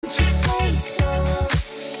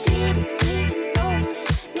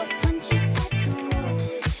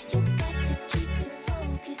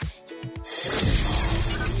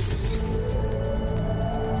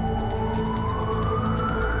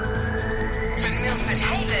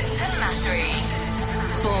Bedford to Mattery.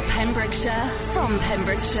 For Pembrokeshire, from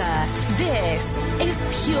Pembrokeshire, this is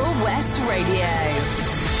Pure West Radio.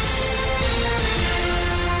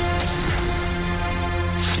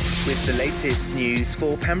 With the latest news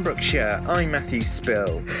for Pembrokeshire, I'm Matthew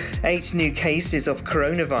Spill. 8 new cases of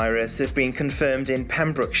coronavirus have been confirmed in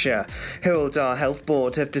Pembrokeshire. Hywel Dda Health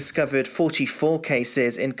Board have discovered 44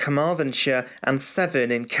 cases in Carmarthenshire and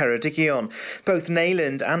 7 in Ceredigion. Both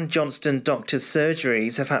Neyland and Johnston Doctors'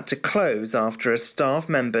 surgeries have had to close after a staff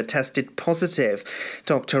member tested positive.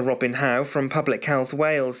 Dr Robin Howe from Public Health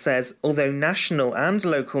Wales says although national and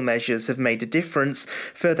local measures have made a difference,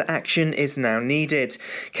 further action is now needed.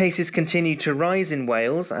 Cases continue to rise in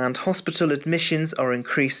Wales and hospital admissions are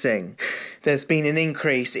increasing. There's been an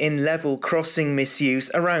increase in level crossing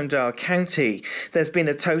misuse around our county. There's been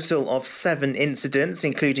a total of 7 incidents,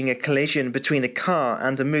 including a collision between a car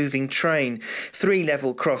and a moving train. 3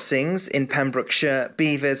 level crossings in Pembrokeshire,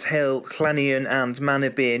 Beavers Hill, Llanion and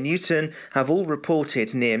Manorbier Newton have all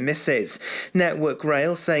reported near misses. Network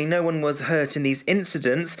Rail say no one was hurt in these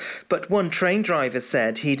incidents, but one train driver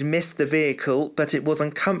said he'd missed the vehicle but it was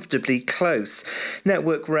uncomfortably close.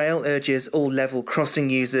 Network Rail urges all level crossing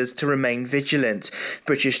users to remain vigilant.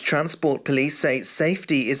 British Transport Police say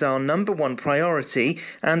safety is our number one priority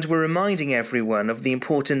and we're reminding everyone of the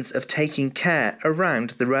importance of taking care around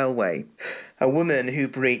the railway. A woman who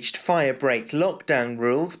breached fire break lockdown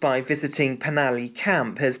rules by visiting Penally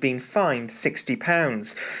Camp has been fined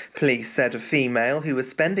 £60. Police said a female who was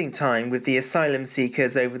spending time with the asylum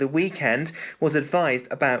seekers over the weekend was advised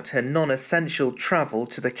about her non-essential travel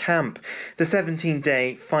to the camp. The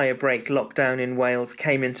 17-day fire break lockdown in Wales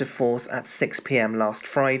came into force at 6 p.m. last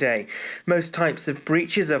Friday. Most types of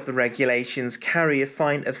breaches of the regulations carry a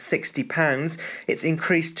fine of £60. It's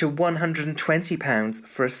increased to £120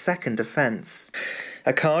 for a second offence.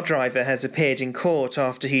 A car driver has appeared in court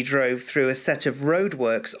after he drove through a set of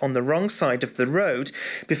roadworks on the wrong side of the road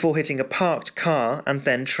before hitting a parked car and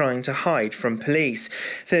then trying to hide from police.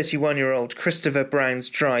 31-year-old Christopher Brown's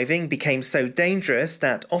driving became so dangerous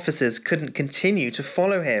that officers couldn't continue to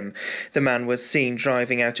follow him. The man was seen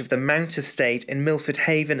driving out of the Mount Estate in Milford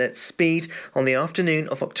Haven at speed on the afternoon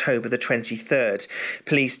of October the 23rd.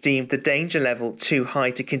 Police deemed the danger level too high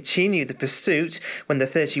to continue the pursuit when the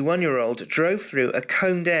 31-year-old drove through a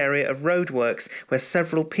coned area of roadworks where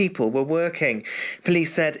several people were working.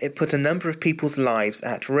 Police said it put a number of people's lives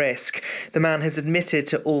at risk. The man has admitted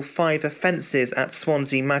to all 5 offences at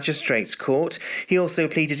Swansea Magistrates Court. He also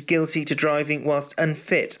pleaded guilty to driving whilst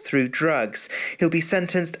unfit through drugs. He'll be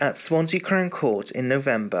sentenced at Swansea Crown Court in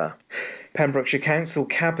November. Pembrokeshire Council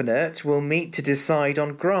Cabinet will meet to decide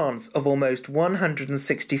on grants of almost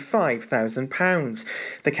 £165,000.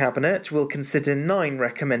 The Cabinet will consider 9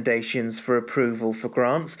 recommendations for approval for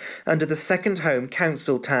grants under the Second Home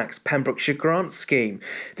Council Tax Pembrokeshire Grant Scheme.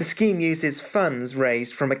 The scheme uses funds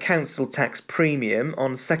raised from a council tax premium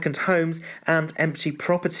on second homes and empty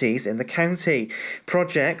properties in the county.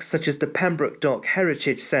 Projects such as the Pembroke Dock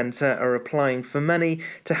Heritage Centre are applying for money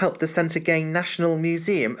to help the centre gain National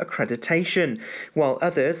Museum accreditation, while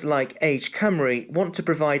others, like Age Cymru, want to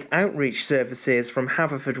provide outreach services from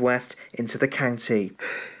Haverfordwest into the county.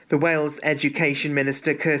 The Wales Education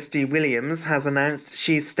Minister Kirsty Williams has announced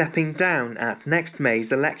she's stepping down at next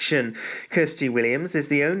May's election. Kirsty Williams is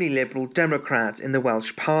the only Liberal Democrat in the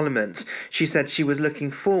Welsh Parliament. She said she was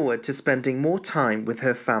looking forward to spending more time with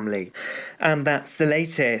her family. And that's the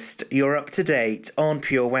latest. You're up to date on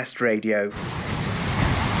Pure West Radio.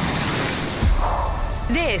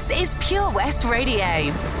 This is Pure West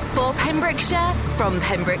Radio. For Pembrokeshire, from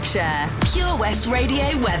Pembrokeshire. Pure West Radio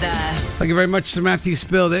weather. Thank you very much to Matthew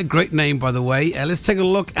Spill there. Great name, by the way. Let's take a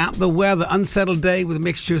look at the weather. Unsettled day with a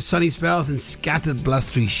mixture of sunny spells and scattered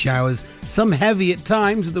blustery showers. Some heavy at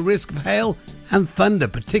times with the risk of hail and thunder,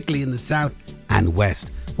 particularly in the south and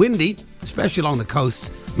west. Windy, especially along the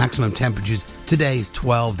coasts. Maximum temperatures today is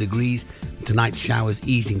 12 degrees. Tonight, showers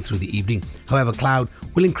easing through the evening. However, cloud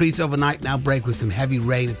will increase overnight, now break with some heavy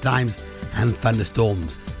rain at times and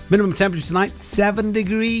thunderstorms. Minimum temperature tonight, 7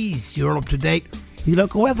 degrees. You're up to date with your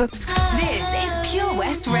local weather. This is Pure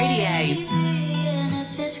West Radio.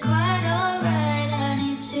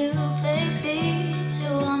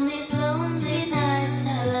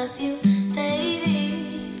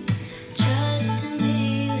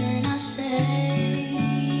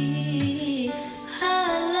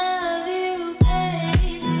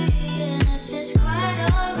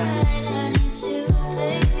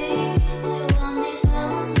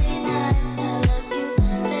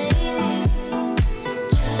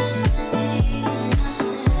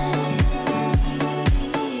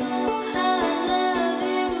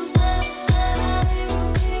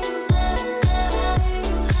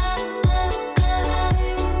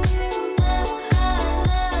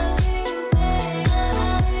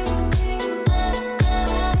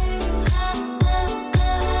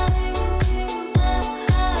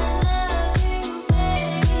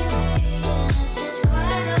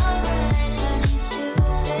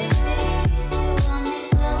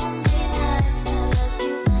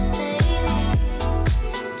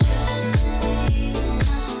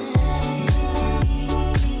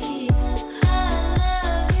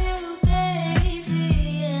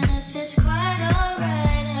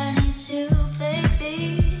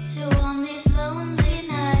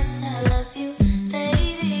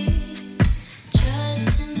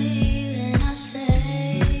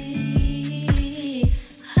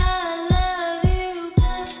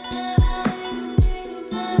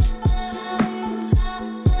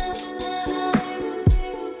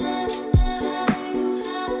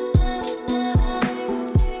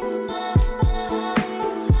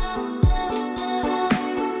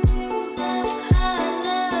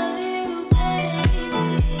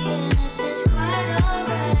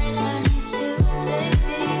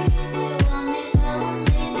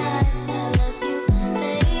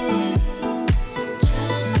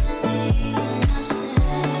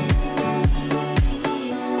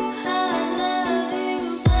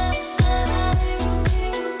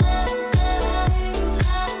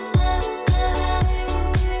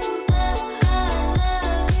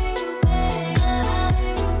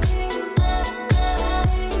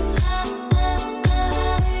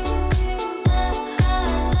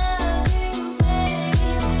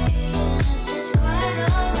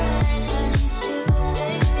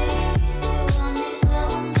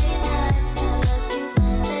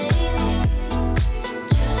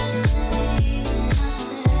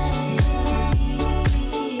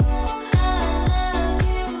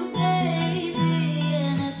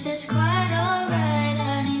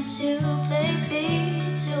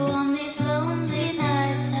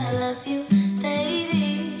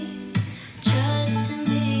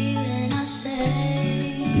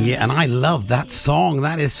 Yeah, and I love that song.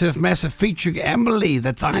 That is Surf Mesa featuring Emily.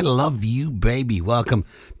 That's I Love You, Baby. Welcome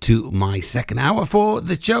to my second hour for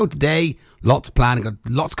the show today. Lots planned. Got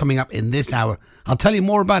lots coming up in this hour. I'll tell you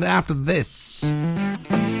more about it after this.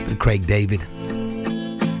 With Craig David.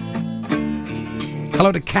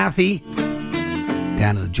 Hello to Kathy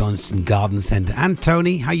down at the Johnston Garden Centre. And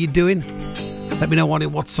Tony, how you doing? Let me know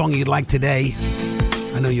what song you'd like today.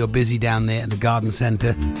 I know you're busy down there at the Garden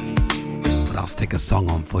Centre, but I'll stick a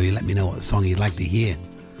song on for you. Let me know what song you'd like to hear.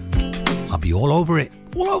 I'll be all over it.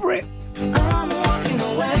 All over it. I'm walking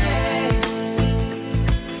away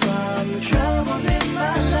from the troubles in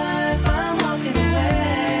my life. I'm walking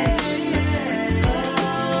away,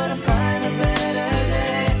 oh, to find a better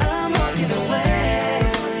day. I'm walking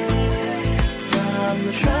away from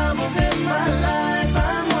the troubles in my life.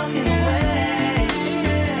 I'm walking away,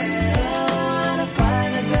 oh, to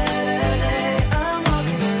find a better day. I'm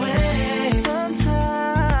walking away. Sometimes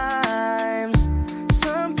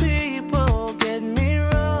some people get me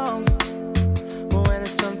wrong when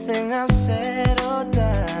it's something I've said or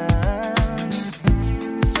done.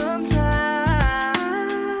 Sometimes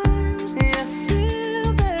you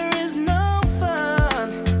feel there is no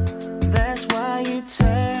fun. That's why you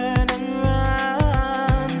turn and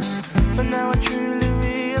run. But now I truly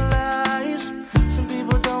realize some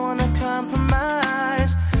people don't want to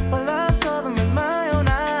compromise. Well, I saw them with my own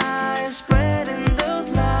eyes, spreading those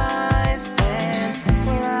lies. And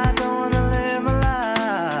well, I don't want to live my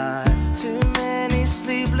life. Too many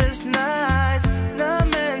sleepless nights, not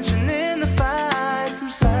mentioning the fights.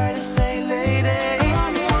 I'm sorry to say, lady,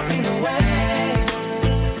 I'm walking away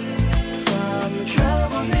from the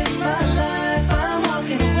troubles in my life. I'm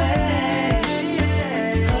walking away,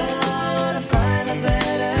 oh, to find a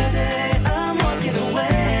better day. I'm walking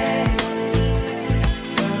away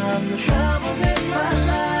from the troubles in my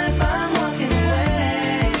life. I'm walking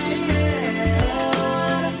away,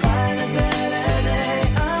 oh, to find a better day.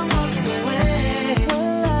 I'm walking away.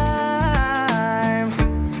 Well, I'm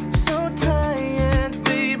so tired,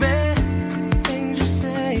 baby. Things you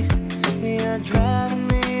say, you're driving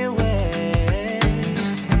me away.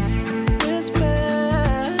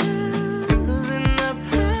 Whispers in the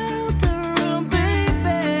powder room,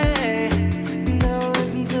 baby. No,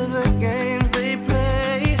 listen to the games they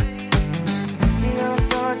play. Never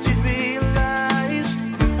thought you'd realize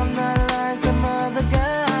I'm not like them other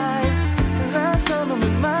guys. 'Cause I saw them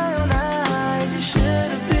with my own eyes. You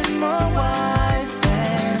should have been more wise.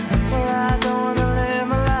 And well, I don't wanna live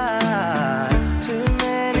my life. Too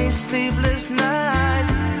many sleepless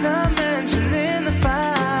nights, not mentioning the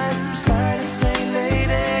fights. I'm sorry to say,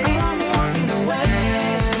 lady, I'm walking away.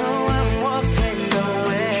 No, I'm walking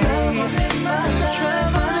away. Troubles in my life.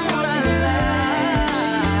 Troubles in my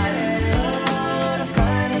life. Oh, to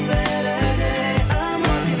find a better day. I'm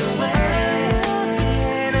walking away.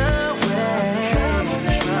 Walking away. Troubles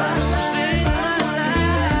in my life.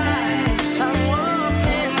 I'm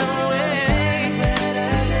walking away.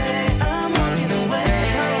 Better day. I'm walking away.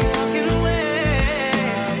 I'm walking away.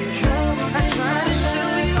 Troubles. I try to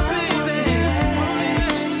show you, baby.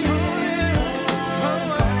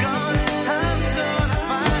 Oh, I'm gonna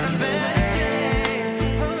find a better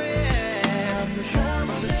day. Oh, yeah. The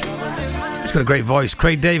troubles in my life. He's got a great voice.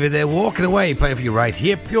 Craig David there, walking away, playing for you right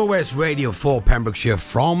here. Pure West Radio for Pembrokeshire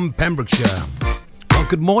from Pembrokeshire. Well,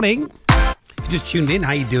 good morning. If you just tuned in,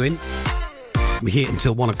 how you doing? We're here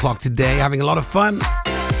until 1 o'clock today, having a lot of fun.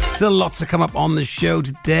 Still lots to come up on the show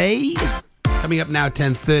today. Coming up now,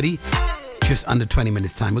 10:30. Just under 20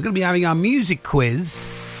 minutes time. We're going to be having our music quiz.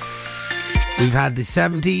 We've had the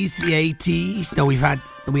 70s, the 80s. No, we had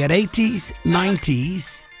 80s,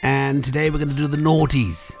 90s, and today we're going to do the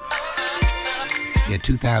noughties. Yeah,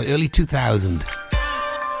 2000, early 2000.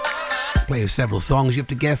 Play several songs. You have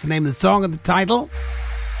to guess the name of the song and the title.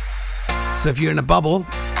 So if you're in a bubble,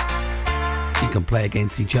 you can play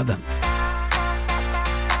against each other.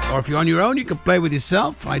 Or if you're on your own, you can play with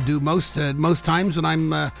yourself. I do most times when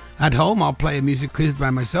I'm at home. I'll play a music quiz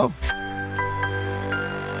by myself.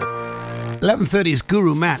 11:30 is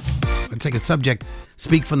Guru Matt. We'll take a subject,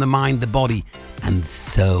 speak from the mind, the body, and the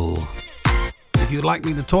soul. If you'd like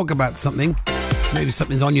me to talk about something, maybe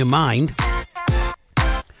something's on your mind,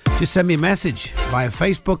 just send me a message via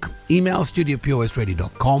Facebook, email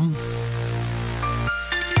studio@purewestradio.com,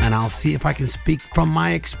 and I'll see if I can speak from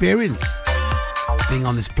my experience being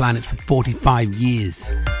on this planet for 45 years.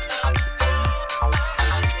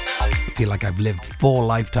 I feel like I've lived 4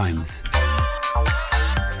 lifetimes.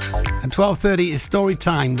 And 12:30 is story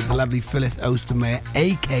time with the lovely Phyllis Ostermeyer,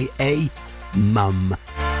 aka Mum.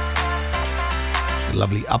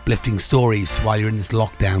 Lovely uplifting stories while you're in this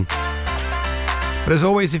lockdown. But as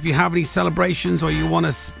always, if you have any celebrations or you want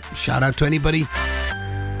to shout out to anybody,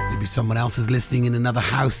 maybe someone else is listening in another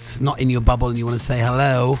house, not in your bubble, and you want to say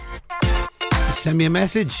hello, just send me a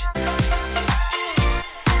message.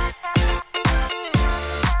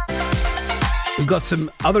 We've got some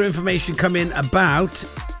other information coming about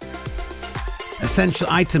essential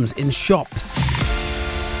items in shops.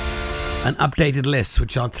 An updated list,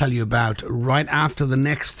 which I'll tell you about right after the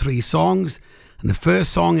next 3 songs. And the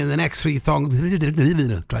first song in the next 3 songs...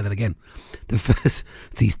 Try that again. The first...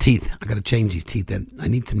 These teeth. I've got to change these teeth then. I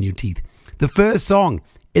need some new teeth. The first song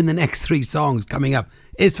in the next 3 songs coming up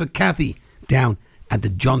is for Kathy down at the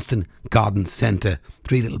Johnston Garden Centre.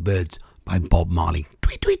 3 Little Birds by Bob Marley.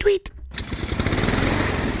 Tweet, tweet, tweet.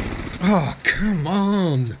 Oh, come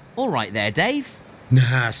on. All right there, Dave.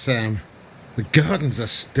 Nah, Sam. The garden's a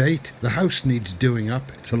state. The house needs doing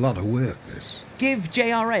up. It's a lot of work, this. Give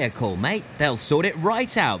JRA a call, mate. They'll sort it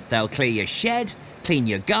right out. They'll clear your shed, clean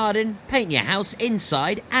your garden, paint your house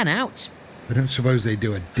inside and out. I don't suppose they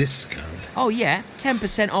do a discount. Oh yeah,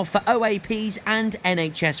 10% off for OAPs and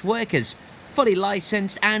NHS workers. Fully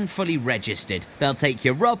licensed and fully registered. They'll take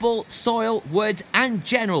your rubble, soil, wood and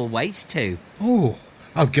general waste too. Oh,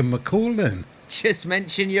 I'll give them a call then. Just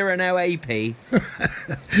mention you're an OAP.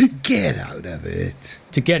 Get out of it.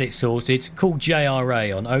 To get it sorted, call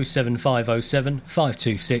JRA on 07507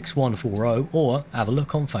 526 140 or have a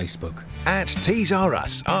look on Facebook. At Tees R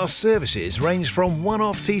Us, our services range from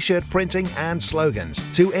one-off t-shirt printing and slogans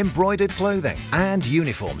to embroidered clothing and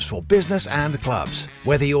uniforms for business and clubs.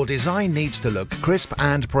 Whether your design needs to look crisp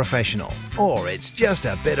and professional or it's just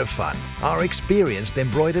a bit of fun, our experienced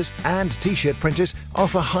embroiders and t-shirt printers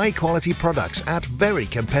offer high-quality products at very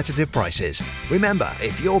competitive prices. Remember,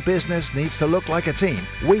 if your business needs to look like a team,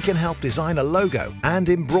 we can help design a logo and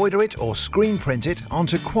embroider it or screen print it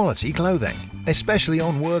onto quality clothing, especially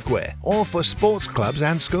on workwear or for sports clubs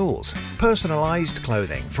and schools. Personalised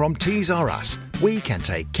clothing from Tees R Us. We can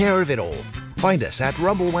take care of it all. Find us at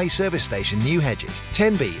Rumbleway Service Station, New Hedges,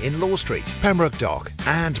 10B in Law Street, Pembroke Dock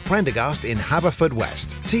and Prendergast in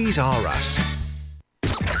Haverfordwest. Tees R Us.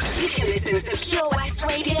 You can listen to Pure West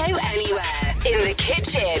Radio anywhere. In the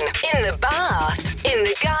kitchen, in the bath, in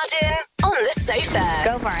the garden, on the sofa.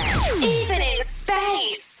 Go for it. Even in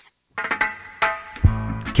space.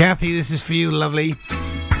 Kathy, this is for you, lovely.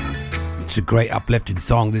 It's a great uplifting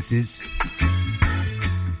song, this is.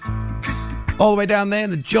 All the way down there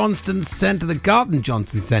in the Johnston Centre, the Garden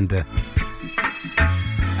Johnston Centre.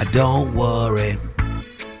 Don't worry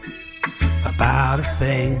about a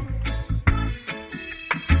thing.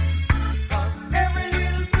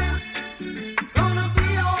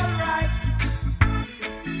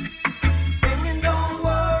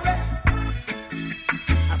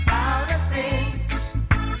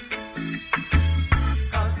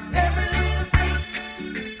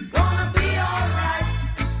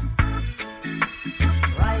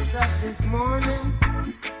 Smile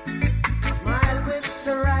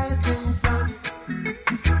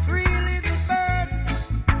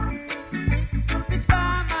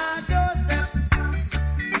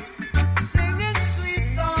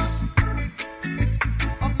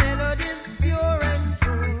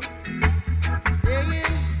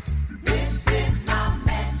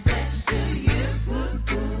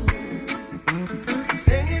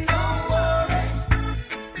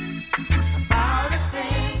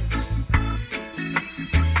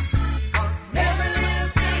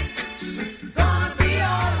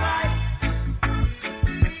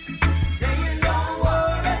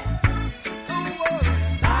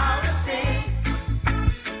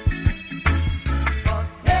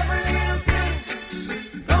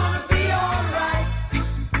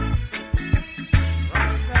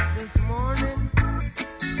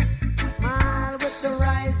with the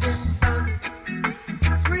rising sun.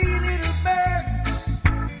 3 little birds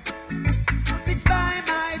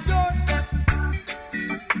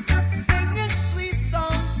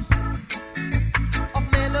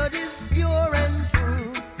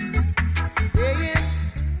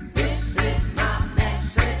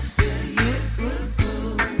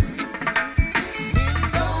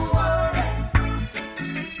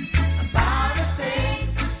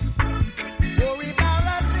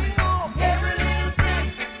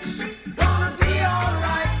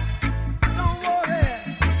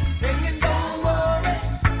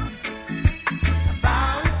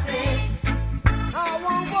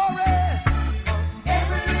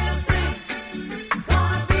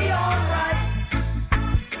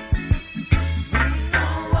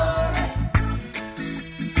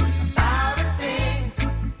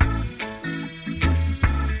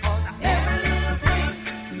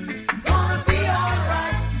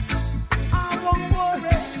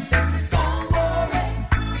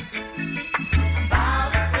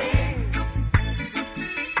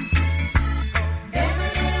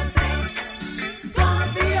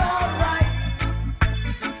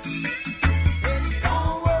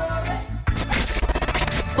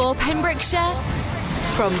Pembrokeshire?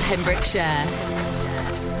 From Pembrokeshire.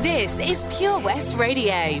 This is Pure West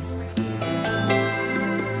Radio.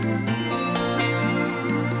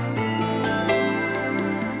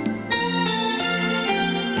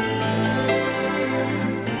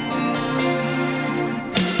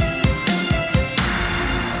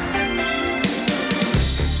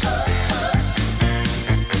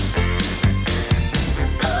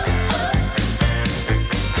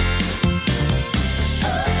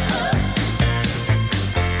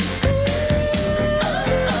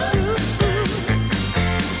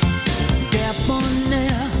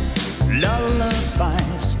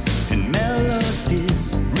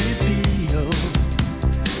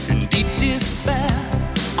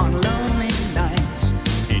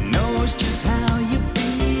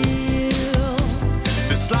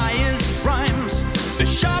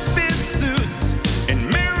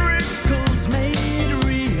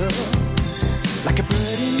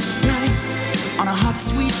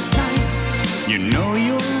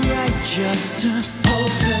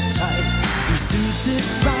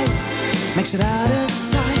 Makes it out of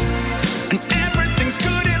sight, and everything's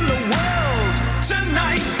good in the world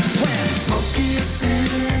tonight. When Smokey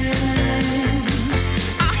sings,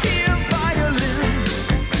 I hear violins.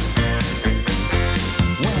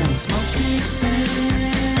 When Smokey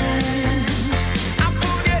sings, I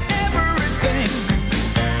forget everything.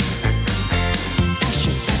 As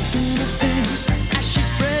she's packing the things, as she's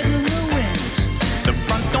spreading her wings, the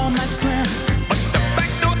front door might slam, but the back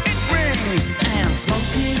door it rings. And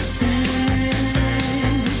Smokey sings.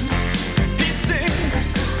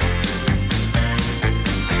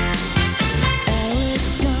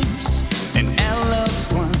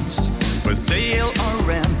 Sale or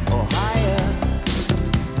rent or hire.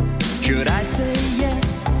 Should I say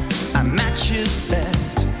yes, a match is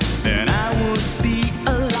best, then I would be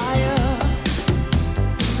a liar.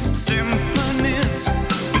 Symphonies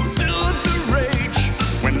that soothe the rage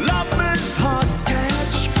when lovers' hearts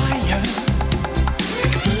catch fire.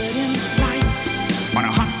 Like a bird in flight on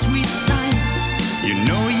a hot sweet night, you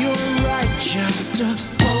know you're right, just to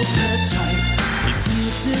hold her tight. He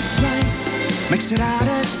sees it right, makes it out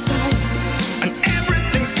of sight. And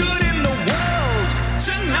everything's good in the world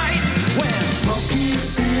tonight. When Smokey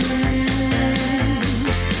sings,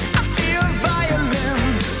 I hear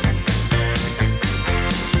violins.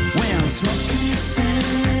 When Smokey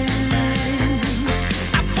sings,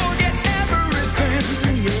 I forget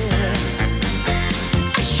everything, yeah.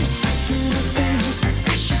 As she's packing her things,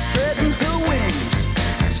 as she's spreading her wings,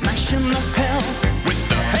 smashing the hell with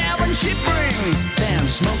the heaven she brings. Then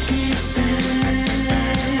Smokey sings.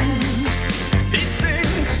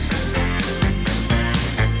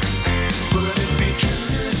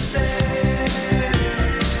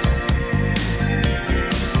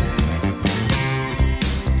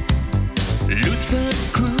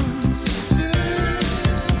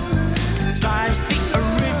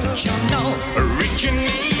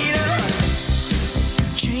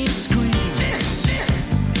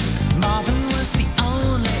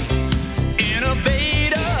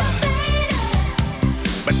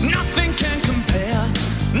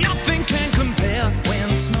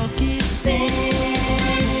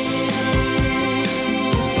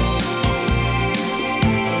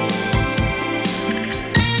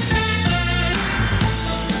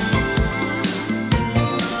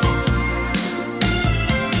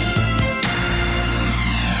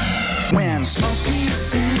 When Smokey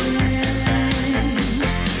sings,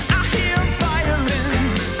 I hear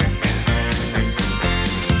violins.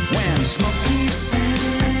 When Smokey sings,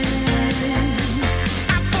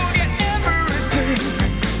 I forget everything.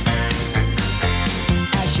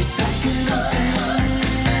 As she's packing her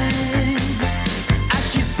things, as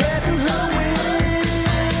she's spreading her wings,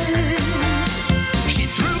 she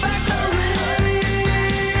threw back her ring.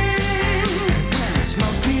 When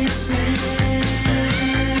Smokey sings.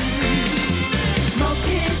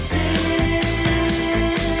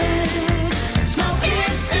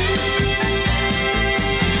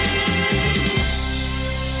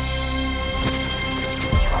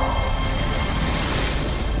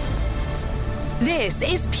 This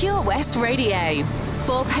is Pure West Radio.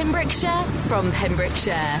 For Pembrokeshire, from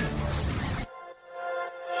Pembrokeshire.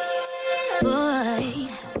 Boy,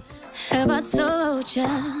 have I told ya?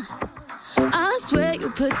 I swear you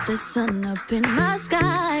put the sun up in my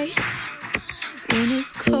sky. When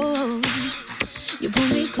it's cold, you pull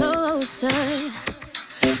me closer.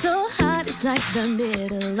 So hot, it's like the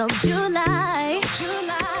middle of July.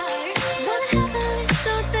 Wanna have a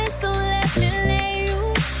little taste, so let me lay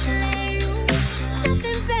you.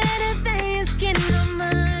 Nothing better than your skin on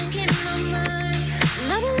mine.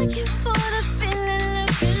 And I've been looking for the feeling,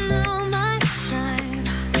 looking all my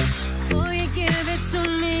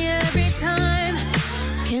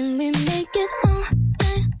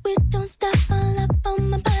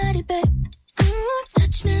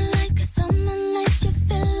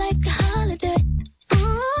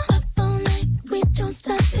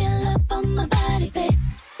stop, feel up on my body, babe.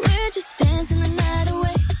 We're just dancing the night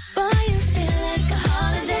away. Boy, you feel like a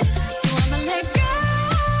holiday. So I'ma let go.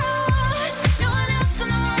 No one else in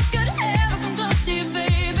the world could ever come close to you,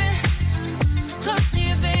 baby. Close to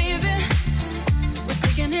you, baby. We're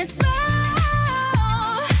taking it slow.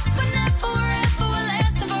 We're not forever, we're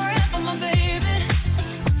lasting forever, my baby.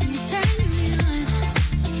 And you're turning me on.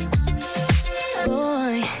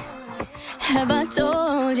 Boy, have I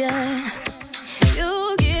told ya?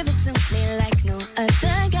 You give it to me like no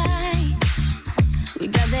other guy. We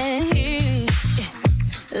got that heat,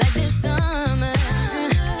 like this summer.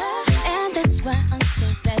 And that's why I'm so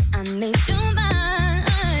glad I made you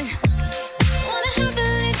mine. Wanna have a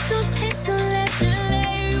little taste, so let me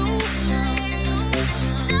lay you down.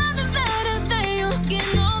 Nothing better than your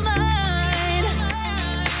skin on mine.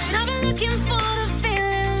 And I've been looking for the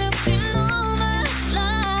feeling, looking all my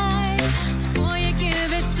life. Boy, you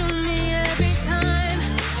give it to me every time.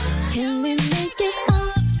 Can we make it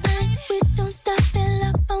all night? We don't stop, fill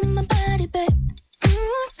up on my body, babe.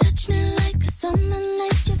 Ooh, touch me like a summer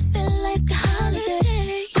night. You feel like a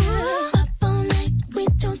holiday. Ooh, up all night. We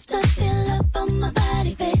don't stop, fill up on my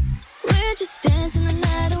body, babe. We're just dancing the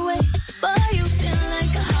night away. Boy, you feel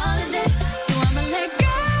like a holiday. So I'ma let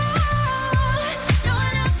go. No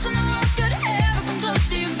one else in the world could ever come close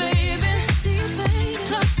to you, baby. Close to you, baby.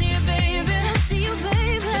 Close to you, baby. Close to you,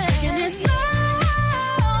 baby. We're taking it slow.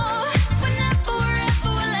 We're not forever,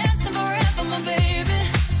 we're lasting forever, my baby.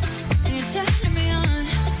 And you're turning me on.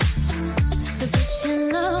 So put your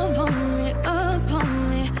love on me, up on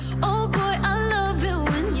me. Oh boy, I love it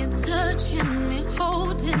when you're touching me,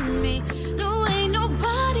 holding me. No, ain't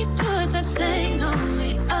nobody put that thing on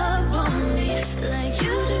me, up on me, like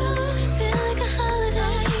you do. Feel like a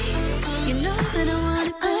holiday. You know that I want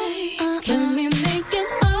it, babe. Can we make it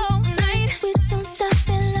all night? We don't stop,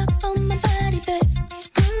 fill up on my body, babe.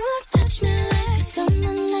 Ooh, touch me like a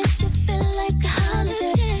summer night. You feel like a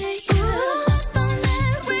holiday. Ooh, up all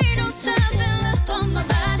night. We don't stop, fill up on my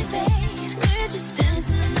body, babe. We're just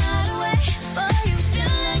dancing the night away. Boy, you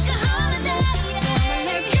feel like a holiday. So I'ma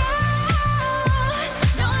let go.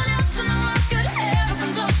 No one else in the world could ever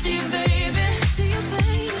come close to you, baby. Close to you,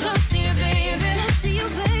 baby. Close to you, baby. Close to you,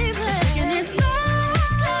 baby. Taking it slow.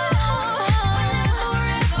 We're not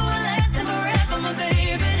forever, we're lasting forever, my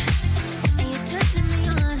baby. And you're turning me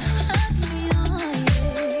on,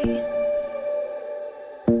 yeah.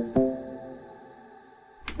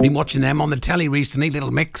 Been watching them on the telly recently,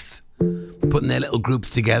 Little Mix, putting their little groups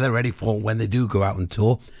together, ready for when they do go out on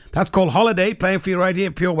tour. That's called Holiday, playing for you right here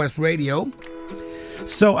at Pure West Radio.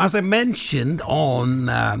 So, as I mentioned on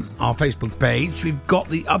our Facebook page, we've got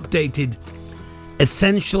the updated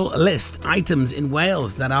essential list, items in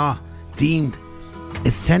Wales that are deemed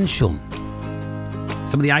essential.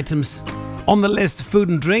 Some of the items on the list: food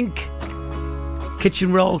and drink,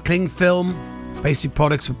 kitchen roll, cling film, basic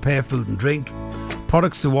products to prepare food and drink,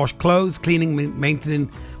 products to wash clothes, cleaning,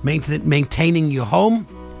 maintaining your home.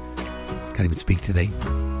 Can't even speak today.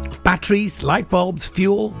 Batteries, light bulbs,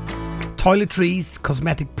 fuel, toiletries,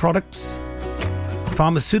 cosmetic products,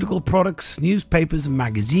 pharmaceutical products, newspapers and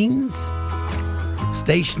magazines,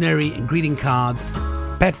 stationery and greeting cards,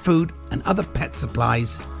 pet food and other pet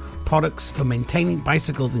supplies, products for maintaining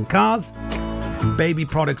bicycles and cars, and baby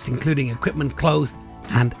products including equipment, clothes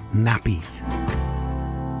and nappies.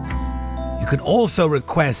 You can also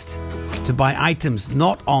request to buy items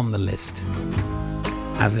not on the list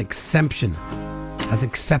as an exception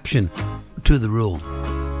to the rule.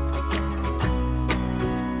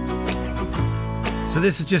 So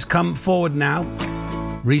this has just come forward now,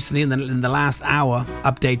 recently in the last hour,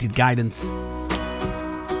 updated guidance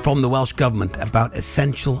from the Welsh Government about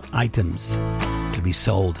essential items to be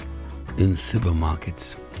sold in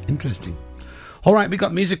supermarkets. Interesting. All right, we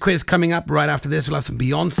got music quiz coming up right after this. We'll have some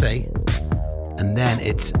Beyonce, and then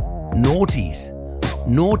it's Naughty's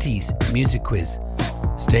music quiz.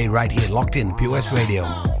 Stay right here, locked in, Pure West Radio.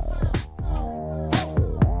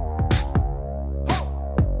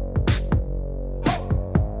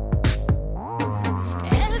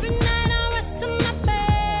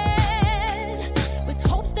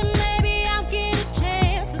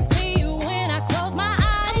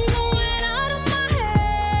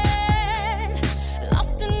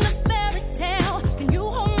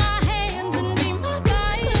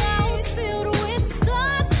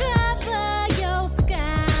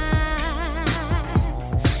 Skies.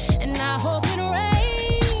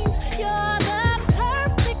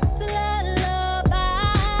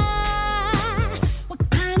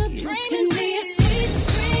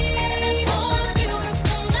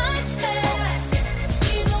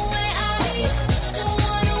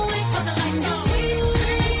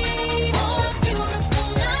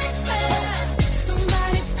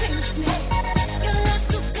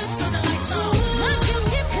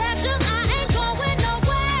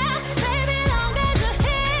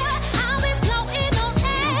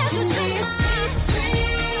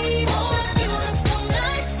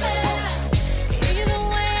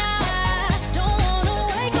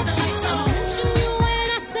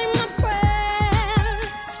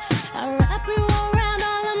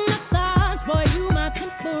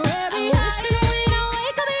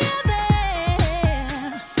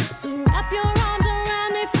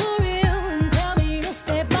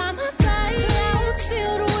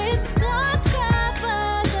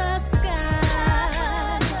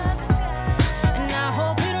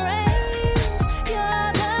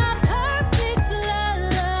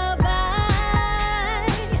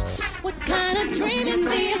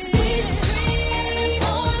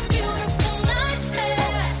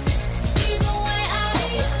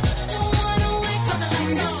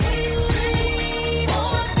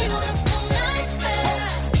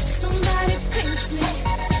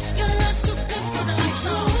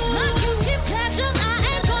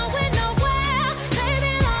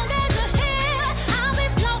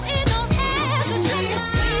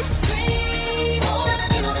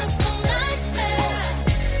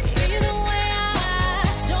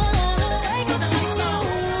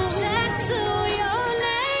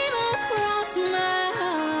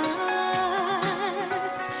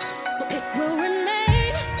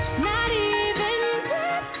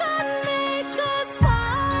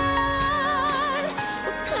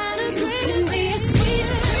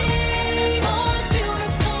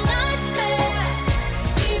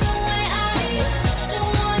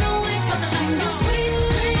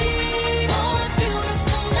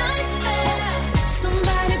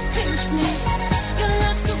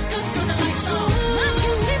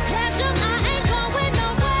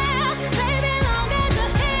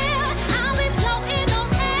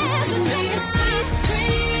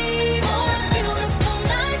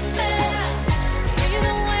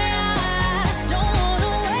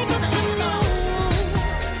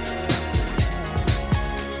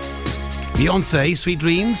 Beyonce, Sweet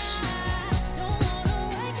Dreams.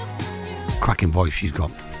 Cracking voice she's got.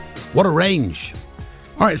 What a range.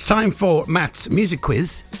 All right, it's time for Matt's music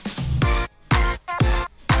quiz.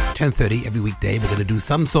 10:30 every weekday. We're going to do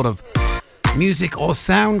some sort of music or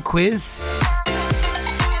sound quiz.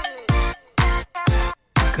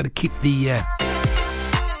 Got to keep the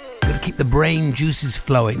brain juices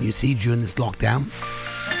flowing, you see, during this lockdown.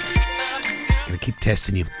 Got to keep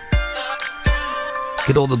testing you.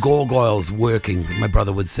 Get all the gargoyles working, my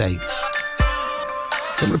brother would say.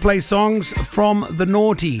 I'm going to play songs from the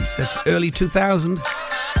noughties. That's early 2000.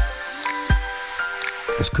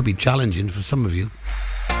 This could be challenging for some of you.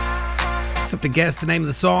 It's up to guess the name of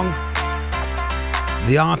the song,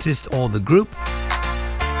 the artist or the group.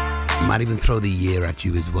 Might even throw the year at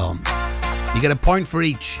you as well. You get a point for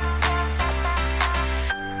each.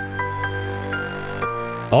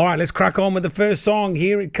 All right, let's crack on with the first song.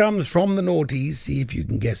 Here it comes from the noughties. See if you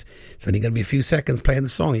can guess. It's only going to be a few seconds playing the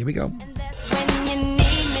song. Here we go.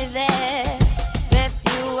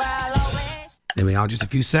 There we are, just a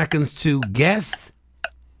few seconds to guess.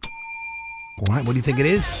 All right, what do you think it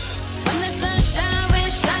is?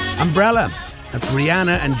 Umbrella. That's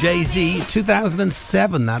Rihanna and Jay-Z.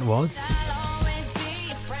 2007, that was.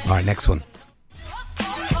 All right, next one.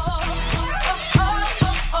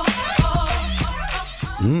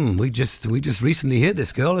 We just recently hit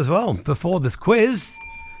this girl as well before this quiz.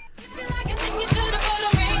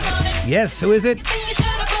 Yes, who is it?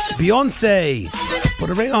 Beyonce.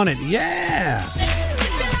 Put a ring on it. Yeah.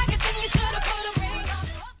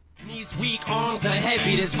 These weak arms are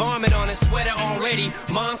heavy. There's vomit on his sweater already.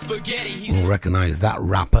 Mom spaghetti. We'll recognize that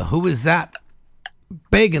rapper. Who is that?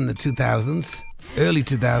 Big in the 2000s, early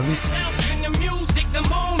 2000s.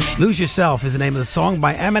 Lose Yourself is the name of the song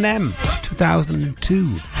by Eminem.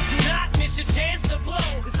 2002.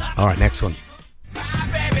 All right, next one.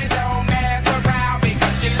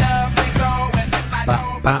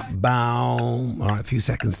 Bow. All right, a few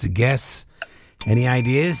seconds to guess. Any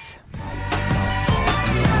ideas?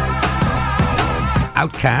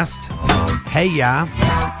 Outkast. Hey Ya.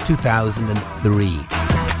 2003.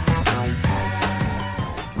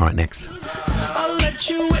 All right, next. I'll let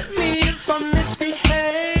you whip me if I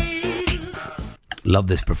misbehave. Love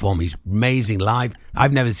this performer. He's amazing live.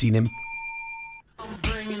 I've never seen him.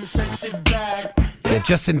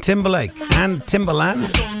 Justin Timberlake and Timberland.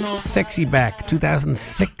 Sexy Back,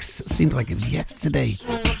 2006. Seems like it was yesterday.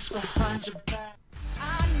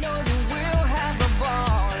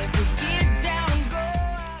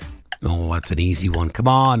 Oh, that's an easy one. Come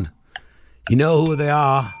on. You know who they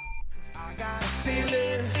are.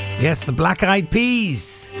 Yes, the Black Eyed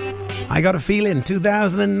Peas. I Got a Feeling,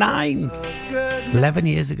 2009. 11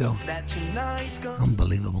 years ago.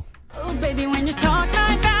 Unbelievable. Oh, baby, when you talk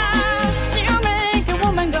like that, you make a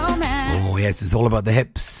woman go mad. Oh, yes, it's all about the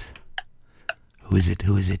hips. Who is it?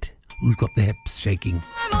 Who's got the hips shaking?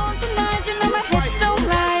 I'm on tonight, you know my hips don't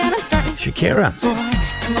lie, and I'm starting. Shakira.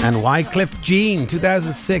 And Wyclef Jean,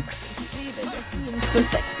 2006.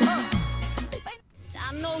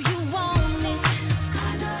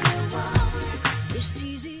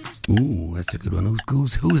 Ooh, that's a good one.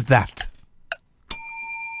 Who's that?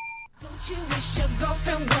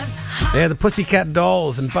 They're the Pussycat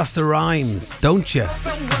Dolls and Busta Rhymes. Don't Ya?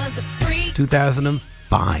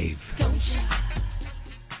 2005.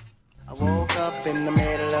 I woke up in the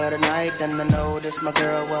middle of the night and I noticed my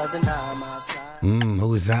girl wasn't on my side.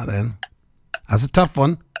 Who is that then? That's a tough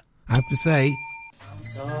one, I have to say.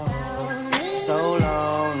 So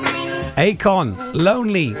lonely. Akon,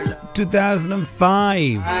 Lonely, 2005.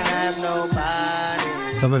 I have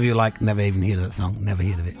nobody. Some of you never even heard of that song, never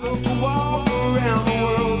heard of it.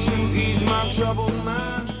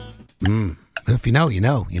 If you know, you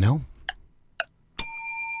know.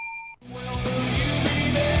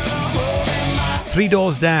 Three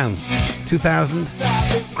Doors Down, 2000.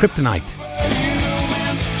 Kryptonite.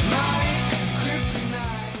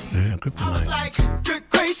 Yeah, Kryptonite.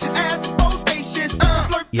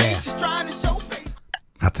 Yeah.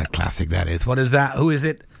 That's a classic, that is. What is that? Who is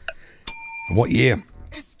it? What year?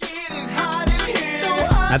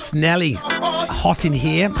 That's Nelly. Hot in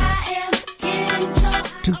Here.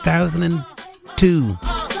 2002.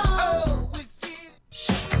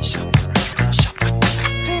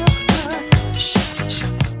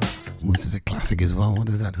 Was it a classic as well? What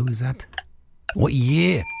is that? Who is that? What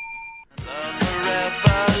year?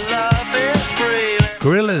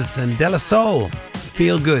 Gorillaz and De La Soul.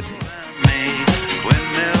 Feel Good.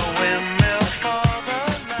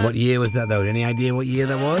 What year was that though? Any idea what year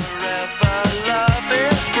that was?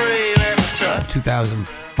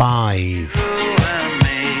 2005.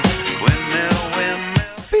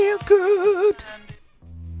 Feel Good.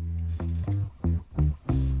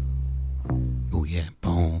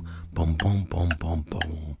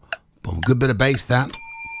 Good bit of bass, that.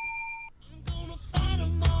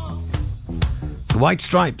 The White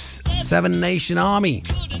Stripes, Seven Nation Army,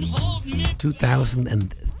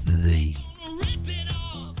 2003.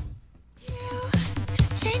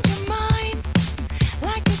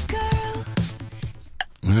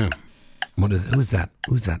 Yeah. Who's that?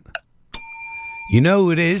 You know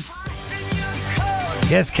who it is.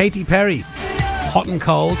 Yes, Katy Perry. Hot and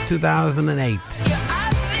Cold, 2008.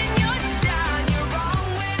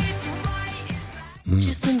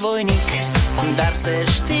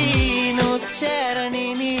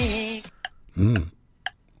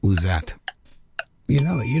 Who's that?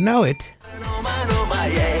 You know it.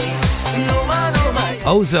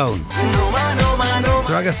 Ozone.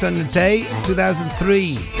 Dragostea,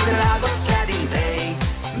 2003.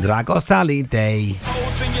 Dragostea.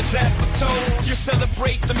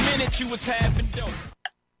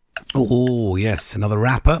 Oh, yes, another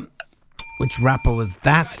rapper. Which rapper was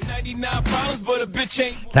that?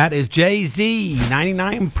 That is Jay-Z,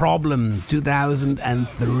 99 Problems,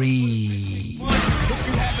 2003.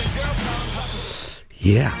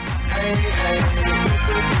 Yeah.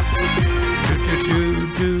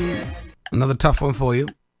 Another tough one for you.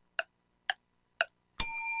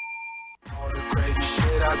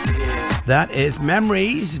 That is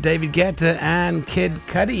Memories, David Guetta and Kid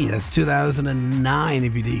Cudi. That's 2009,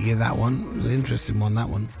 if you did get that one. It was an interesting one, that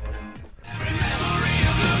one.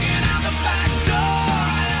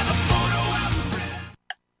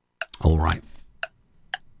 All right.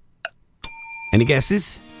 Any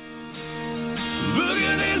guesses?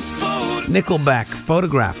 Nickelback,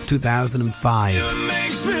 Photograph, 2005.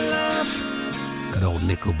 Good old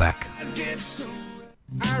Nickelback.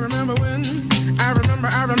 I remember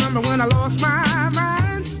when I lost my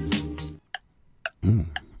mind.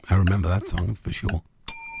 I remember that song, that's for sure. Can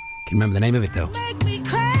you remember the name of it though? Make me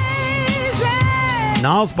crazy.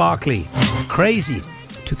 Gnarls Barkley, Crazy,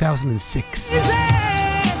 2006. Does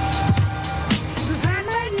that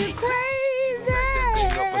make me crazy?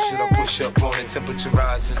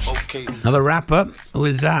 Another rapper, who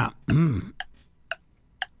is that? I'm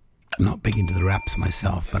not big into the raps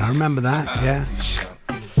myself, but I remember that, yeah.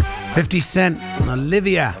 50 Cent and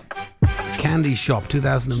Olivia, Candy Shop,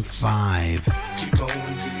 2005.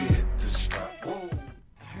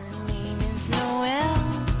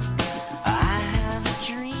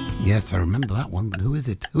 Yes, I remember that one, but who is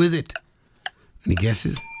it? Any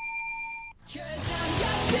guesses?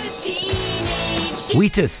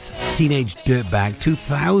 Wheatus, Teenage Dirtbag,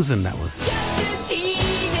 2000, that was.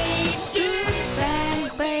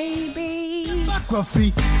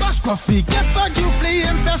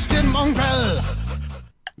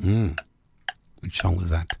 Which song was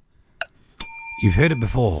that? You've heard it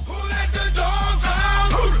before.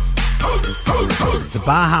 It's the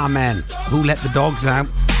Baha Men, Who Let the Dogs Out,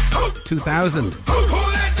 2000.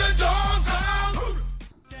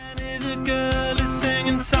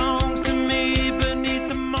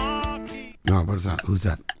 Oh, what is that? Who's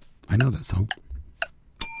that? I know that song.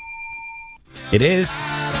 It is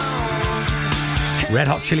Red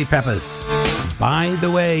Hot Chili Peppers, By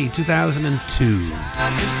the Way, 2002.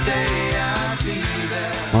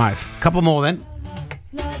 All right, a couple more then.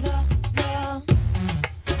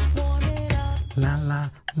 La la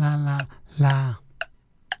la la la.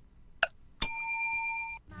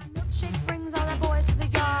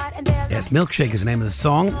 Yes, Milkshake is the name of the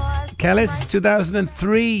song. Kellis,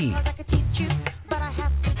 2003.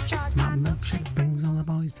 My milkshake brings all the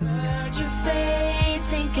boys to the yard.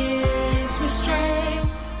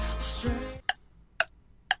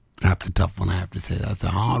 That's a tough one, I have to say. That's a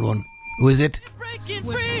hard one. Who is it?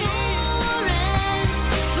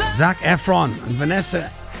 Zac Efron and Vanessa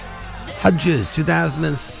Hudgens,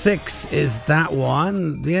 2006 is that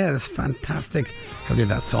one. Yeah, that's fantastic. I've did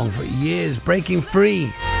that song for years. Breaking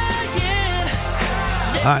Free.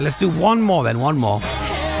 All right, let's do one more then. One more.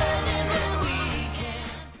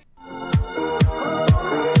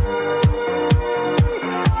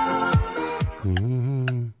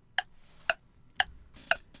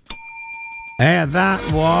 And that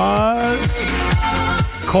was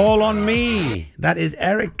Call on Me. That is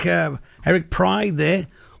Eric Pride there.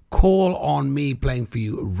 Call on Me, playing for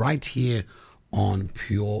you right here on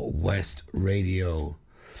Pure West Radio.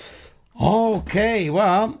 Okay,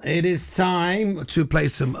 well, it is time to play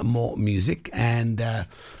some more music, and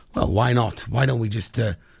well, why not? Why don't we just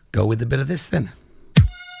go with a bit of this then?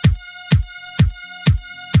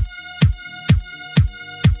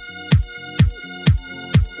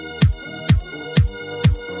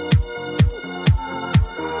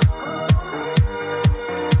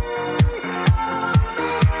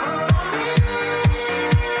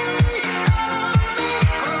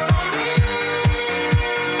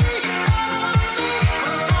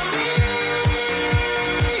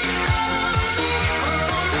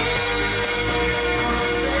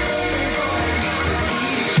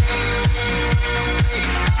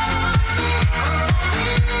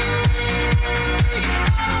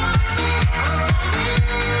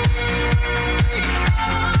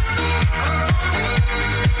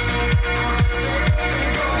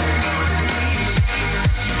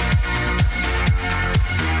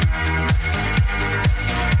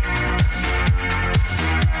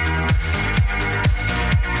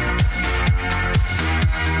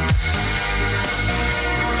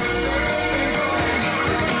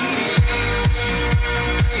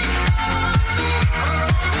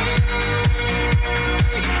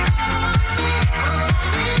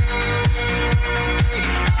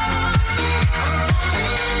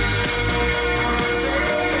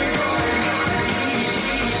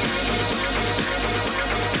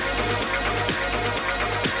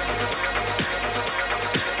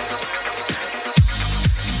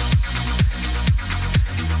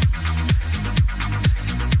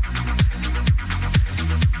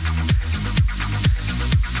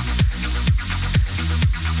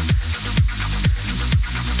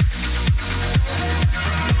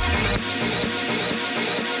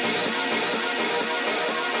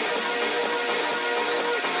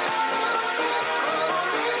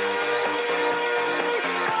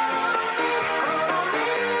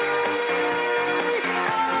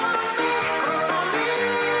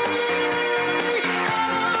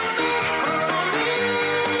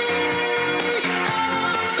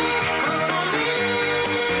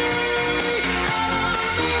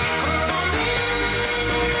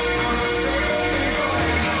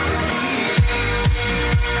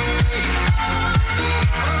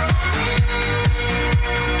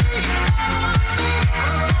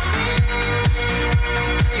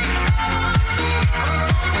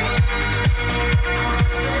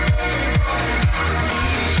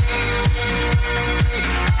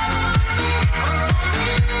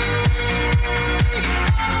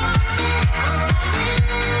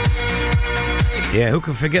 Yeah, who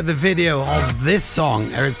can forget the video of this song?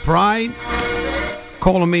 Eric Prydz,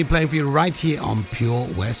 Calling Me, playing for you right here on Pure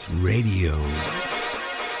West Radio.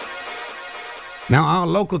 Now, our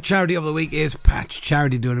local charity of the week is Patch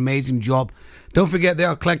Charity, doing an amazing job. Don't forget, they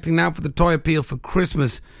are collecting now for the Toy Appeal for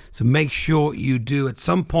Christmas, so make sure you do at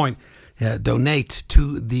some point donate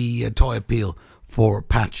to the Toy Appeal for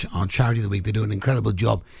Patch, our charity of the week. They do an incredible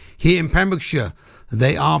job here in Pembrokeshire.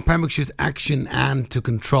 They are Pembrokeshire's action and to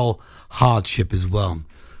control hardship as well.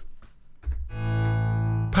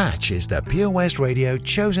 Patch is the Pure West Radio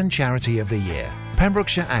chosen charity of the year.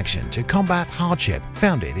 Pembrokeshire Action to Combat Hardship,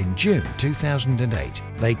 founded in June 2008.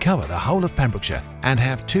 They cover the whole of Pembrokeshire and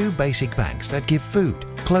have 2 basic banks that give food,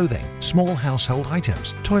 clothing, small household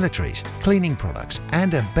items, toiletries, cleaning products,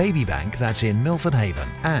 and a baby bank that's in Milford Haven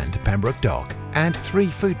and Pembroke Dock, and 3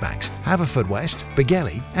 food banks, Haverfordwest,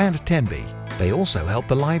 Begelly and Tenby. They also help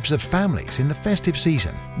the lives of families in the festive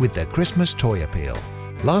season with their Christmas Toy Appeal.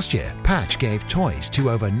 Last year, Patch gave toys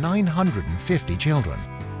to over 950 children.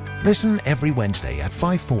 Listen every Wednesday at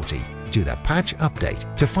 5:40 to the Patch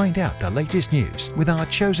Update to find out the latest news with our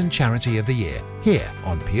chosen charity of the year here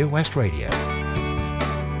on Pure West Radio.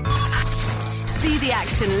 See the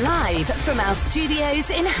action live from our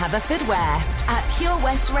studios in Haverfordwest at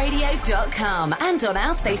purewestradio.com and on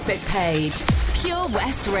our Facebook page, Pure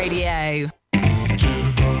West Radio.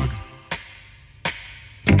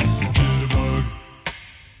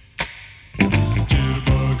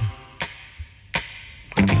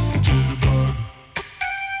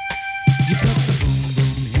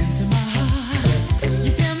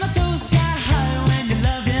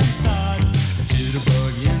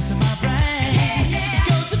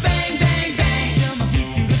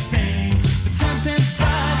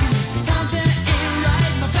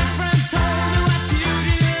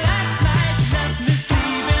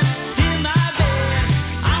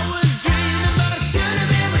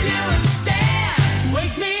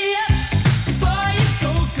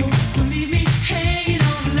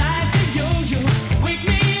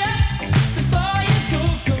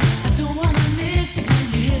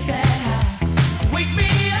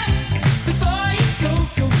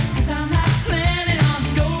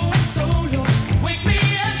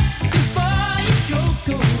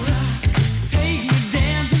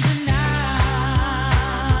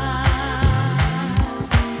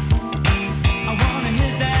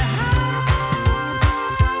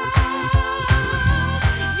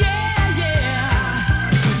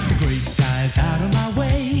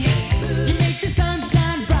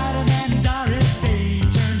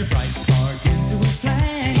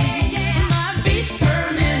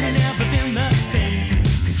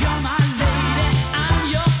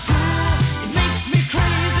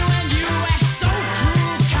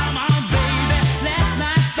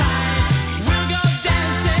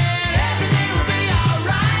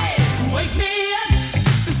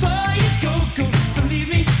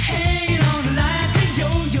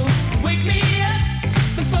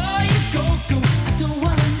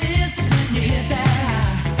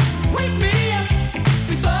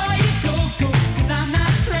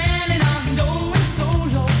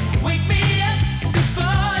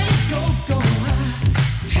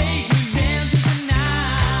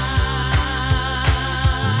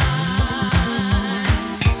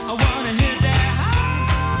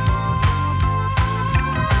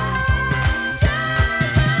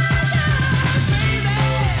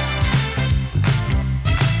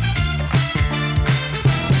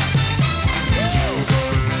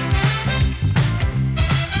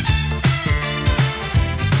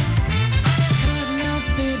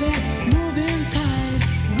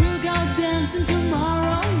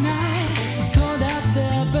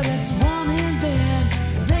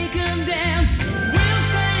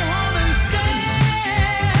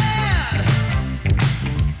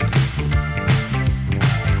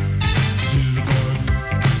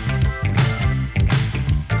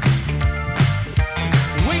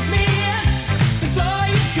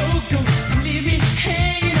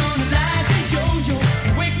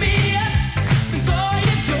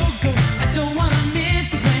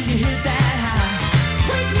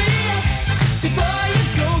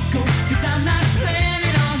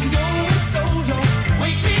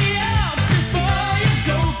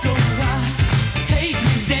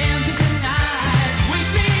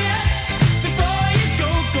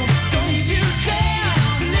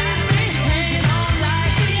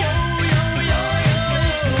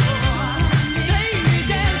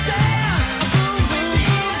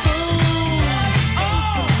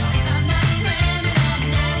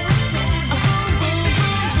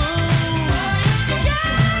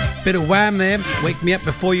 Bit of Wham there. Wake Me Up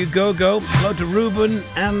Before You Go Go. Hello to Ruben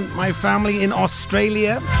and my family in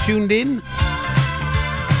Australia, tuned in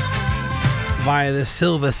via the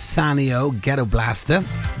Silver Sanio Ghetto Blaster.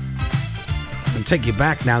 And take you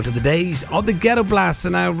back now to the days of the Ghetto Blaster.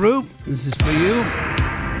 Now, Rube, this is for you.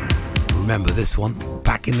 Remember this one,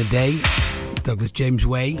 back in the day, Douglas James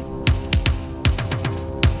Way.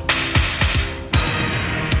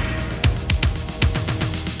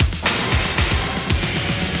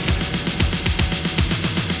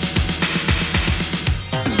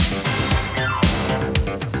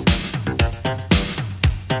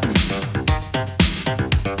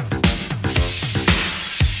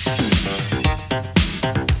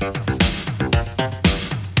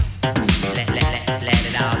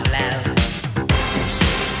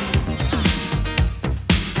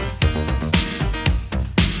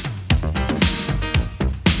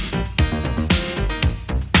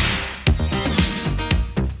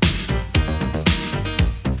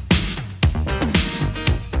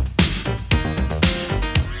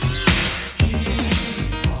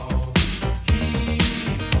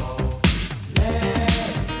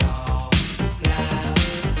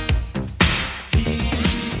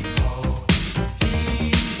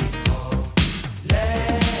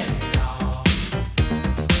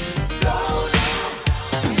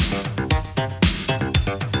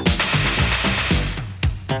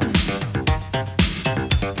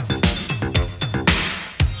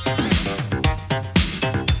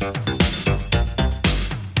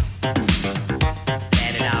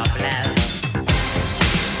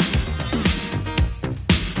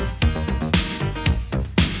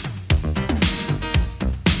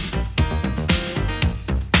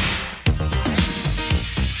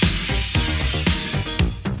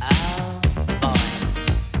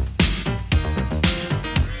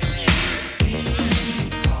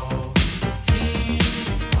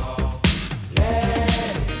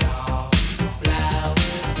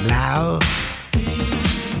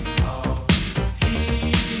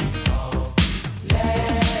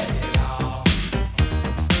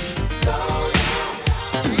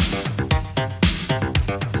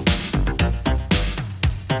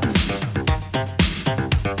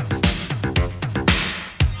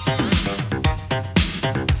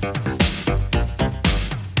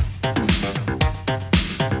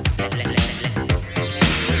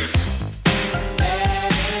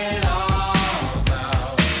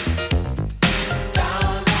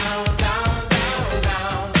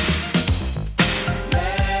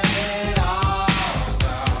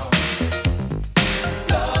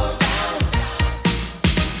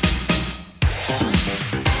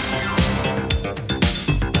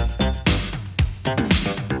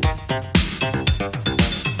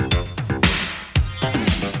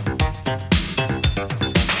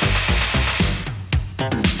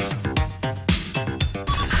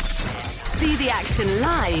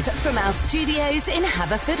 Live from our studios in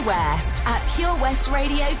Haverfordwest at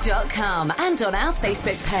purewestradio.com and on our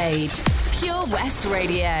Facebook page, Pure West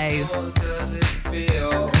Radio. How does it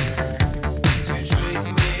feel to treat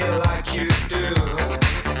me like you do?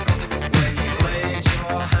 When you laid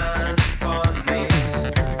your hands upon me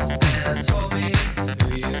and told me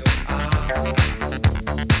who you are.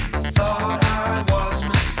 Thought I was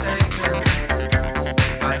mistaken.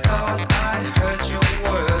 I thought I heard your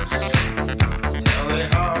words. Tell me,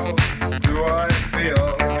 how do I feel?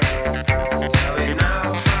 Tell me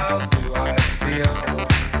now, how do I feel?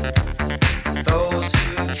 Those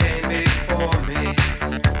who came before me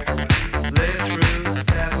lived through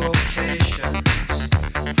their vocations.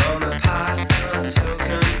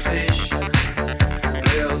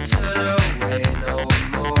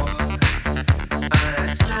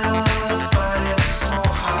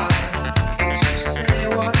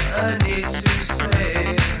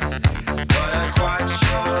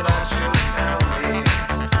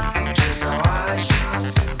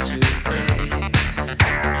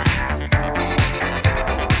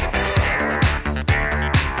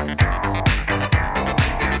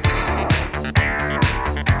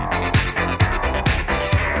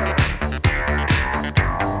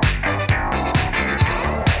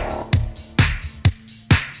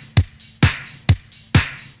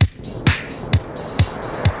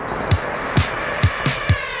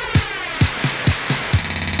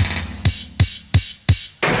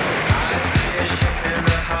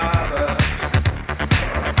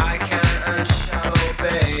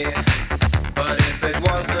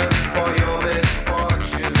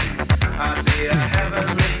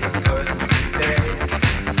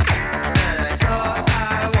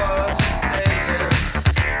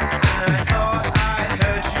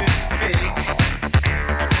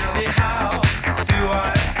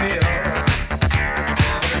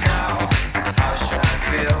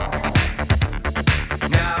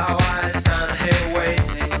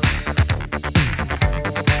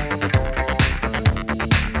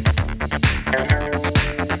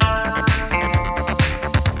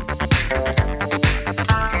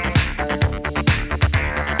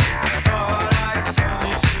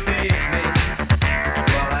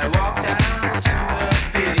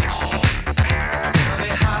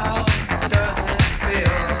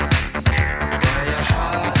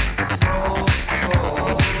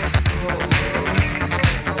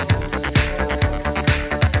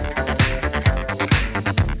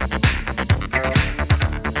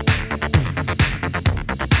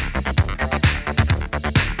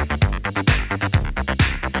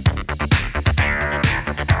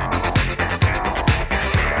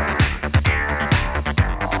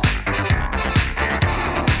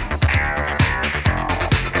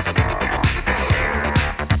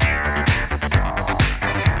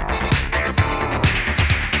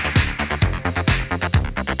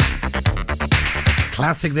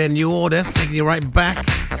 classic there, New Order, taking you right back.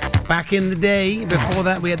 Back in the day. Before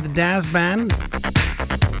that, we had the Daz Band.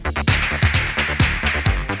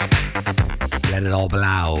 Let it all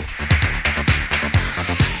blow.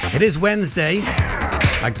 It is Wednesday.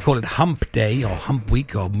 I like to call it Hump Day or Hump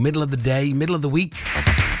Week or middle of the day, middle of the week.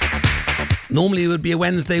 Normally it would be a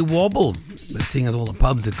Wednesday wobble, but seeing as all the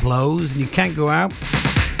pubs are closed and you can't go out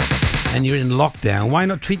and you're in lockdown, why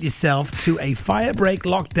not treat yourself to a Firebreak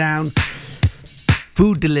lockdown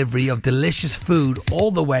food delivery of delicious food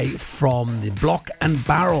all the way from the Block and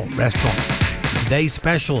Barrel restaurant. Today's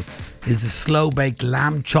special is a slow-baked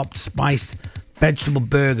lamb chopped spice vegetable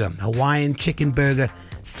burger, Hawaiian chicken burger,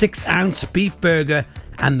 6-ounce beef burger,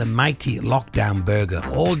 and the mighty lockdown burger.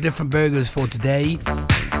 All different burgers for today.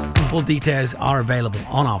 Full details are available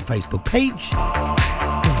on our Facebook page.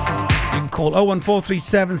 You can call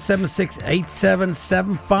 01437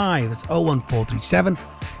 768775. That's 01437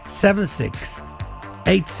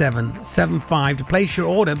 768775 to place your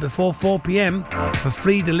order before 4 p.m. for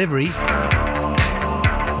free delivery.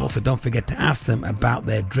 Also, don't forget to ask them about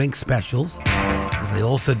their drink specials, as they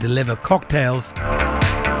also deliver cocktails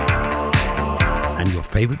and your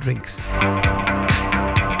favorite drinks.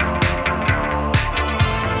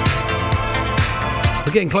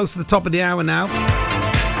 We're getting close to the top of the hour now.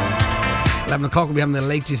 11 o'clock we'll be having the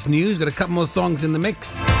latest news. Got a couple more songs in the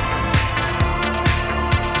mix.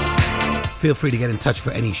 Feel free to get in touch for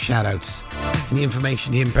any shout-outs, any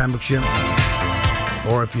information here in Pembrokeshire,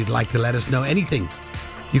 or if you'd like to let us know anything,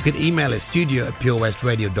 you can email us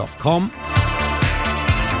studio@purewestradio.com.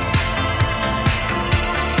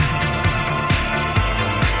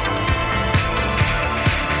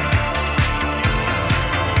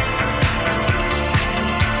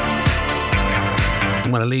 I'm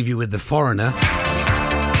going to leave you with The Foreigner.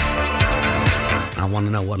 I want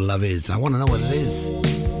to know what love is. I want to know what it is.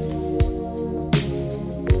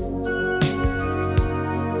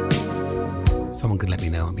 Someone could let me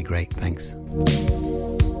know. It'd be great. Thanks.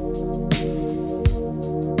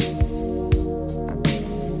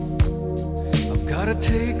 I've got to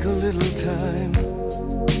take a little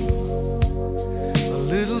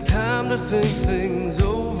time to think things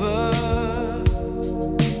over.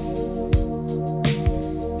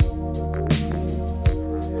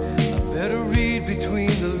 Between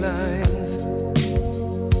the lines,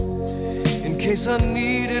 in case I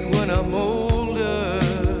need it when I'm older.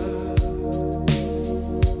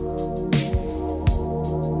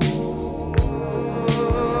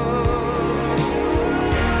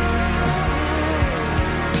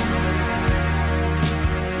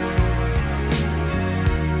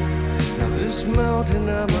 Now this mountain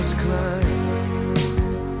I must climb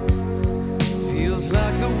feels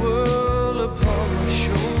like the world upon my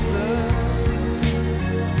shoulder.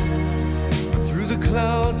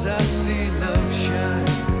 Clouds I see love shine.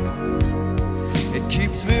 It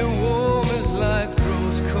keeps me warm as life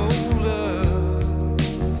grows colder.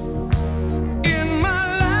 In my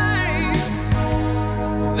life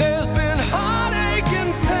there's been heartache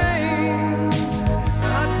and pain. I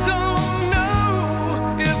don't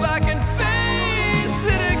know if I can face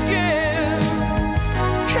it again.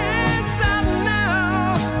 Can't stop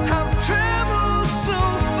now. I've traveled so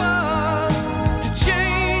far to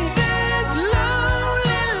change this love.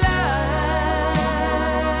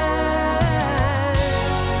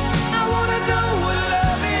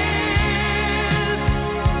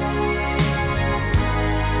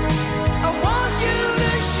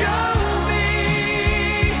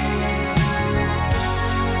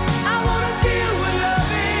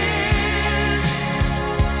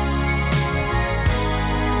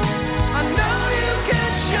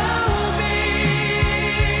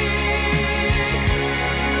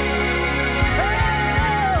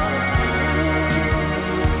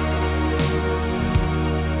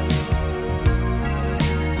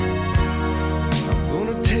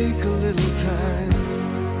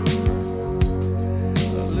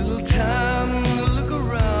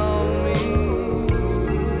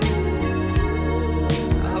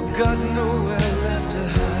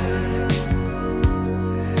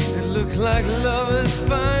 Like love has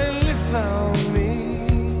finally found